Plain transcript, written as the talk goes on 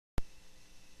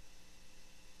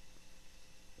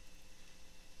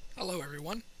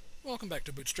Welcome back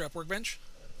to Bootstrap Workbench.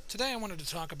 Today I wanted to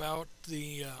talk about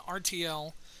the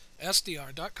RTL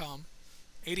SDR.com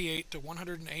 88 to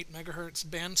 108 megahertz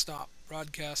Bandstop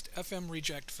broadcast FM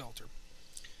reject filter.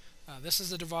 This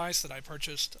is a device that I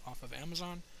purchased off of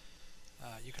Amazon.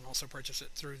 You can also purchase it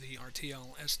through the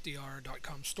RTL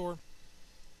SDR.com store,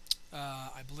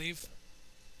 I believe.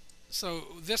 So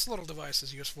this little device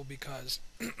is useful because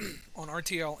on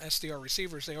RTL SDR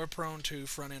receivers they are prone to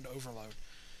front-end overload.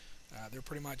 They're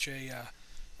pretty much a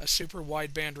super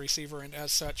wideband receiver, and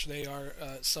as such, they are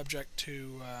subject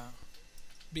to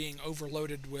being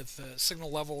overloaded with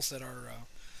signal levels that are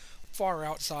far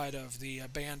outside of the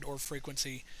band or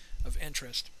frequency of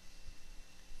interest.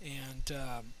 And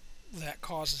that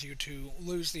causes you to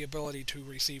lose the ability to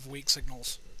receive weak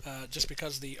signals just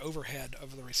because the overhead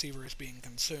of the receiver is being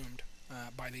consumed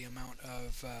by the amount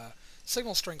of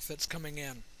signal strength that's coming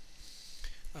in.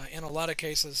 In a lot of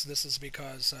cases, this is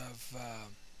because of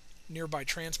nearby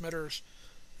transmitters,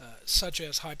 such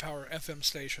as high-power FM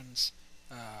stations,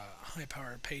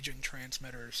 high-power paging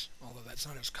transmitters, although that's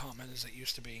not as common as it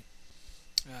used to be,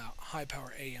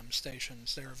 high-power AM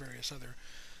stations. There are various other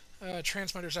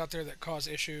transmitters out there that cause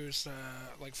issues,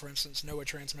 like, for instance, NOAA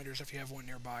transmitters if you have one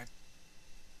nearby.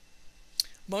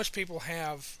 Most people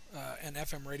have an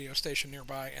FM radio station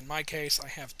nearby. In my case, I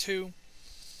have two.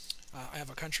 I have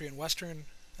a country and western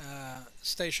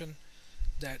station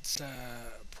that's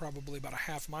probably about a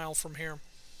half mile from here,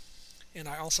 and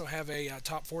I also have a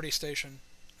top 40 station,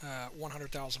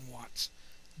 100,000 watts,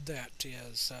 that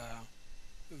is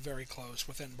very close,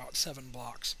 within about 7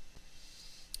 blocks,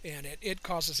 and it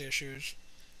causes issues.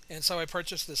 And so I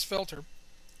purchased this filter,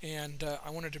 and I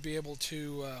wanted to be able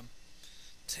to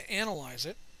analyze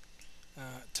it,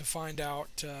 to find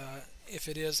out if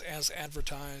it is as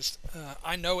advertised.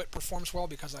 I know it performs well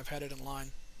because I've had it in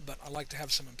line, but I like to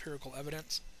have some empirical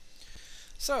evidence.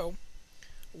 So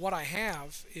what I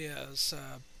have is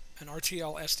an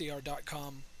RTL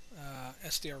SDR.com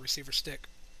SDR receiver stick,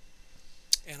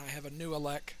 and I have a new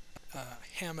elec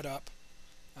hammered up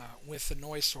with the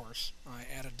noise source. I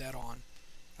added that on.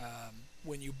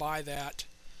 When you buy that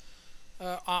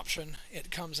option,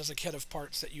 it comes as a kit of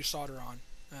parts that you solder on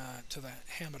to the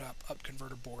hammered up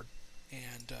Upconverter board,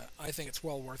 and I think it's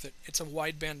well worth it. It's a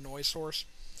wideband noise source.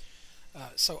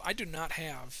 So I do not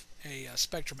have a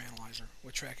Spektrum analyzer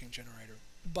with tracking generator,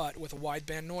 but with a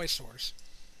wideband noise source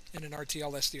and an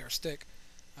RTL SDR stick,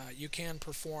 you can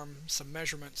perform some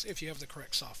measurements if you have the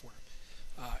correct software.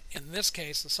 In this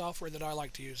case, the software that I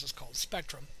like to use is called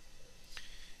Spektrum,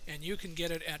 and you can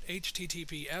get it at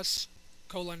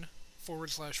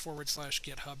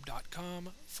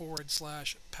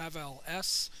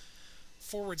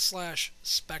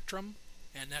https://github.com/PavelS/Spektrum,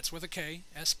 and that's with a K,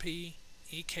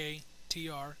 SPEKTRUM.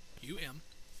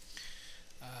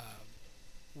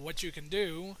 What you can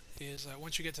do is,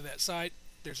 once you get to that site,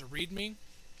 there's a README,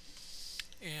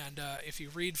 and if you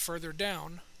read further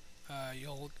down,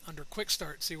 you'll, under Quick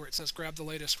Start, see where it says grab the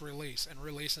latest release, and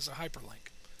release is a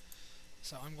hyperlink.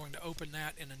 So I'm going to open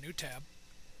that in a new tab,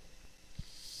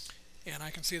 and I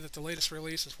can see that the latest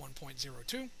release is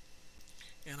 1.02,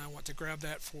 and I want to grab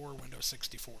that for Windows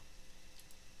 64.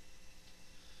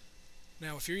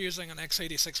 Now, if you're using an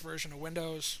x86 version of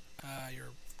Windows,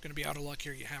 you're going to be out of luck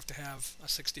here. You have to have a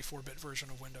 64-bit version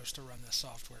of Windows to run this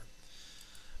software.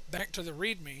 Back to the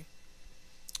README,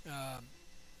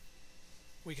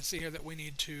 we can see here that we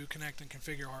need to connect and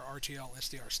configure our RTL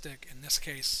SDR stick. In this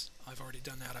case, I've already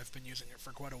done that. I've been using it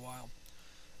for quite a while.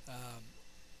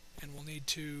 And we'll need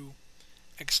to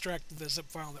extract the zip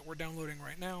file that we're downloading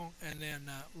right now, and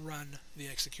then run the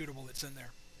executable that's in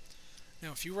there.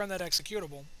 Now, if you run that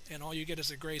executable and all you get is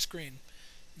a gray screen,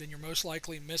 then you're most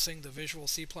likely missing the Visual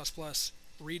C++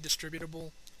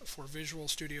 redistributable for Visual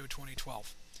Studio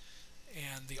 2012.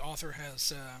 And the author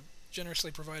has generously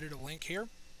provided a link here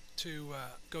to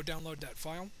go download that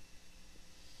file.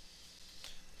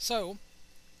 So,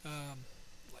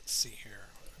 let's see here.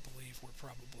 I believe we're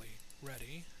probably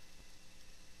ready.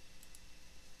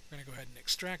 We're going to go ahead and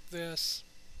extract this,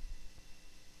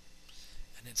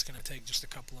 and it's going to take just a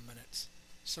couple of minutes.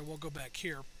 So we'll go back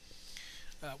here.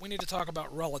 We need to talk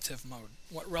about relative mode.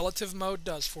 What relative mode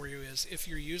does for you is, if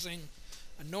you're using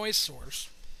a noise source,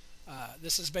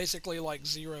 this is basically like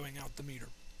zeroing out the meter.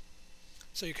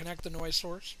 So you connect the noise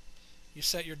source, you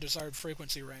set your desired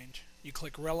frequency range, you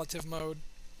click relative mode,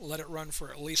 let it run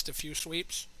for at least a few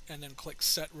sweeps, and then click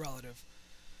set relative.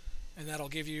 And that'll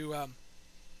give you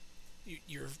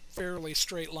your fairly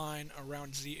straight line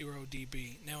around 0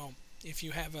 dB. Now, if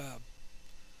you have a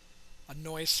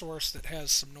noise source that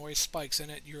has some noise spikes in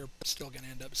it, you're still going to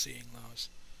end up seeing those.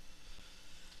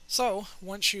 So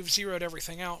once you've zeroed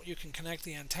everything out, you can connect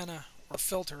the antenna or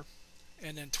filter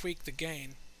and then tweak the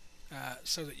gain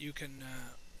so that you can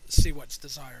see what's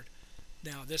desired.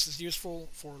 Now this is useful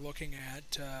for looking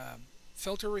at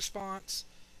filter response,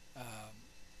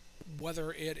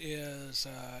 whether it is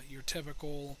your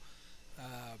typical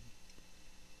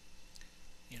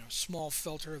small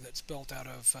filter that's built out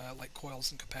of like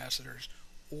coils and capacitors,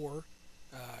 or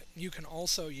you can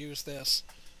also use this,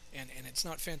 and it's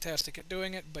not fantastic at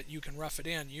doing it, but you can rough it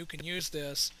in. You can use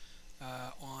this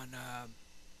on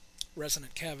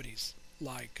resonant cavities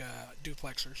like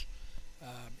duplexers.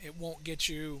 It won't get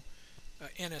you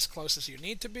in as close as you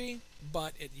need to be,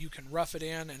 but you can rough it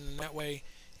in, and in that way,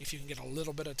 if you can get a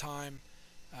little bit of time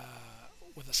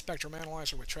with a spectrum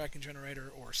analyzer with tracking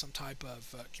generator or some type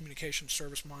of communication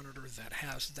service monitor that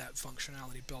has that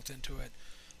functionality built into it,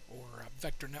 or a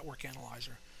vector network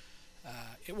analyzer,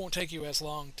 it won't take you as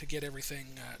long to get everything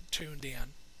tuned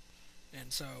in,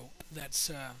 and so that's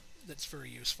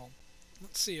very useful.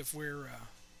 Let's see if we're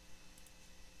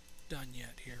done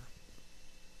yet here.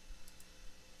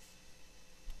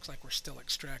 Looks like we're still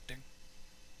extracting.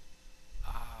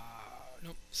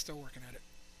 Nope, still working at it.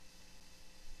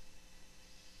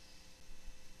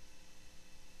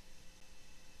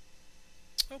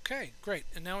 Okay, great.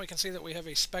 And now we can see that we have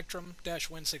a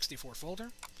Spektrum-Win64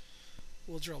 folder.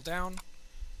 We'll drill down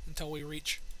until we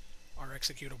reach our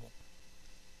executable.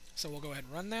 So we'll go ahead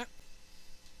and run that.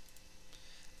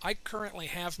 I currently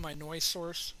have my noise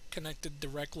source connected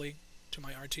directly to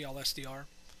my RTL SDR.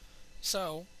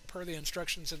 So, per the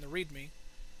instructions in the README,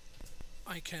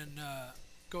 I can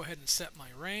go ahead and set my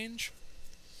range.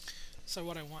 So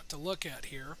what I want to look at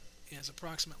here is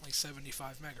approximately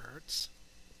 75 megahertz.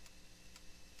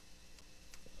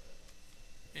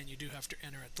 And you do have to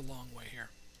enter it the long way here.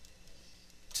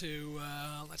 To,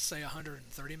 let's say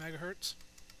 130 megahertz.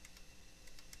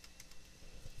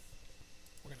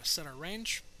 We're going to set our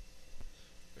range.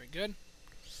 Very good.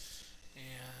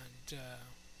 And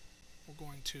we're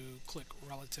going to click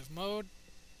relative mode.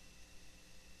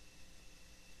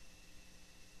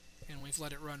 And we've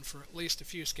let it run for at least a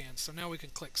few scans. So now we can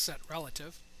click set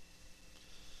relative.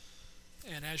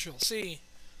 And as you'll see,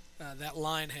 that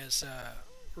line has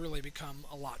really become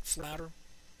a lot flatter.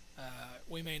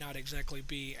 We may not exactly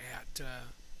be at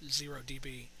 0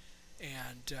 dB.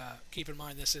 And keep in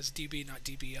mind this is dB, not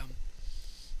dBm.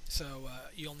 So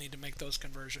you'll need to make those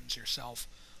conversions yourself.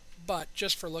 But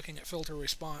just for looking at filter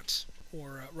response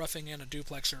or roughing in a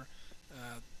duplexer,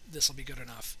 this will be good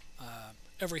enough.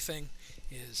 Everything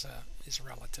is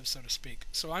relative, so to speak.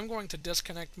 So I'm going to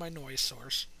disconnect my noise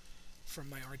source from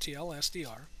my RTL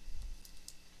SDR,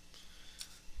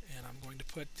 and I'm going to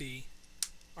put the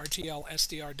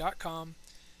RTLSDR.com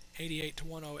 88 to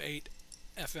 108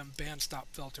 FM bandstop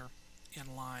filter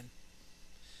in line.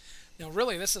 Now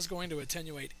really this is going to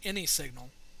attenuate any signal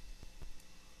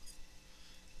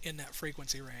in that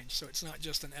frequency range, so it's not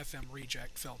just an FM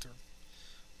reject filter,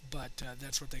 but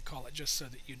that's what they call it, just so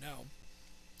that you know.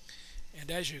 And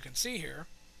as you can see here,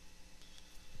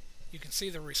 you can see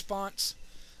the response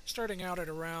starting out at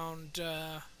around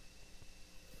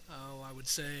I would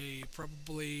say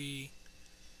probably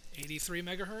 83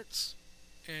 megahertz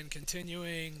and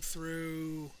continuing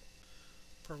through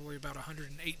probably about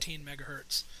 118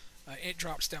 megahertz. It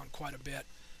drops down quite a bit.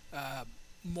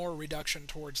 More reduction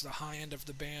towards the high end of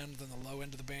the band than the low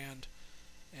end of the band,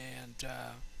 and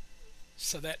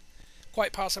so that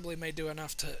quite possibly may do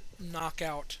enough to knock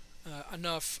out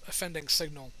enough offending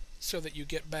signal so that you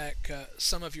get back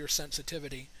some of your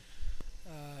sensitivity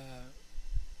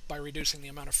by reducing the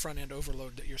amount of front-end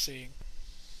overload that you're seeing.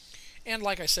 And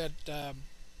like I said,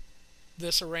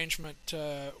 this arrangement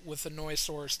with the noise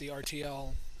source, the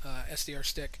RTL SDR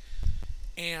stick,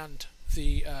 and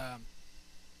the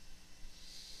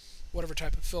whatever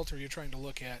type of filter you're trying to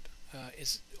look at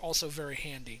is also very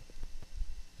handy.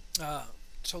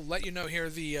 To let you know here,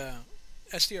 the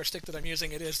SDR stick that I'm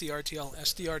using, it is the RTL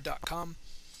SDR.com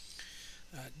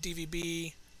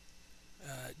DVB,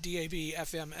 DAB,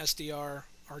 FM, SDR,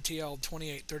 RTL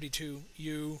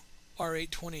 2832U,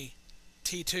 R820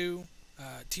 T2,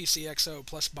 TCXO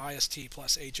plus bias T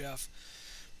plus HF,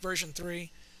 version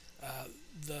 3.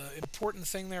 The important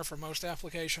thing there for most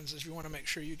applications is you want to make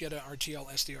sure you get an RTL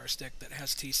SDR stick that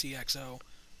has TCXO.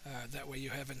 That way you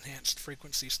have enhanced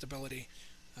frequency stability.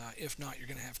 If not, you're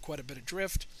going to have quite a bit of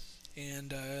drift,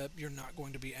 and you're not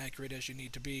going to be accurate as you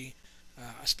need to be,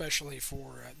 especially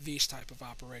for these type of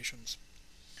operations.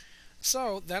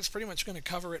 So that's pretty much going to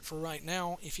cover it for right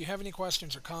now. If you have any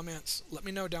questions or comments, let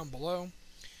me know down below.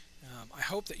 I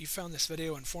hope that you found this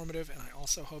video informative, and I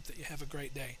also hope that you have a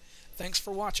great day. Thanks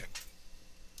for watching.